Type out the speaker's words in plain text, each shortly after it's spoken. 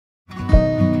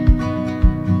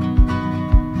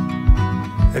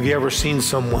Have you ever seen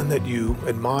someone that you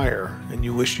admire and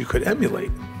you wish you could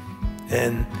emulate?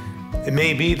 And it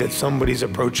may be that somebody's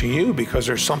approaching you because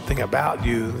there's something about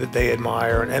you that they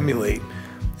admire and emulate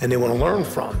and they want to learn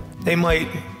from. They might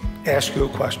ask you a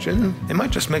question, they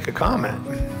might just make a comment,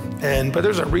 but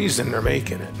there's a reason they're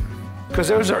making it. Because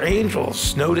those are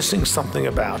angels noticing something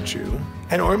about you.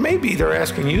 Or maybe they're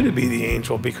asking you to be the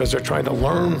angel because they're trying to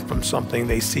learn from something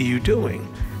they see you doing.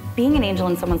 Being an angel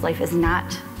in someone's life is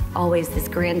not always this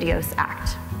grandiose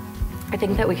act. I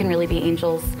think that we can really be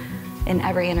angels in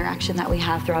every interaction that we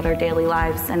have throughout our daily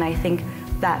lives, and I think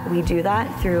that we do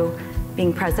that through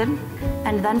being present,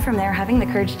 and then from there, having the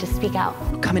courage to speak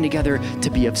out. Coming together to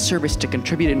be of service, to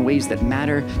contribute in ways that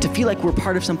matter, to feel like we're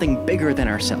part of something bigger than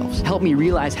ourselves. Help me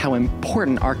realize how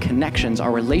important our connections,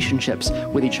 our relationships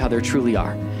with each other truly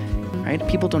are, right?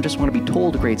 People don't just want to be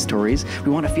told great stories.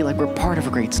 We want to feel like we're part of a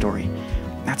great story.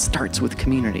 That starts with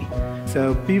community.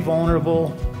 So be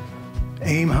vulnerable,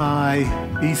 aim high,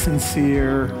 be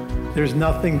sincere. There's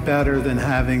nothing better than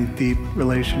having deep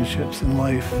relationships in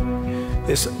life.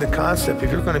 The concept,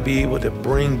 if you're going to be able to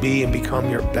be, and become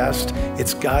your best,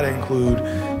 it's got to include,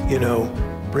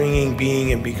 bringing,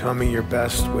 being, and becoming your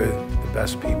best with the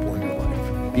best people in your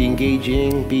life. Be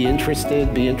engaging, be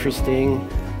interested, be interesting.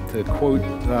 To quote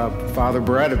Father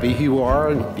Beretta, be who you are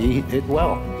and be it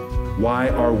well. Why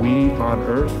are we on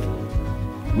earth?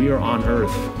 We are on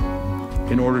earth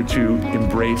in order to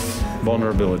embrace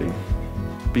vulnerability,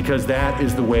 because that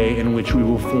is the way in which we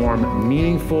will form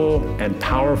meaningful and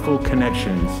powerful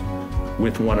connections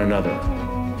with one another.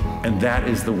 And that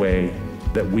is the way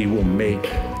that we will make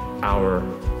our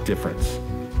difference.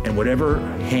 And whatever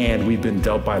hand we've been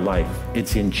dealt by life,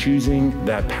 it's in choosing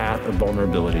that path of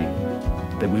vulnerability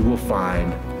that we will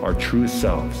find our truest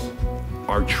selves,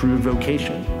 our true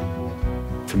vocation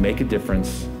to make a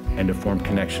difference and to form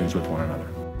connections with one another.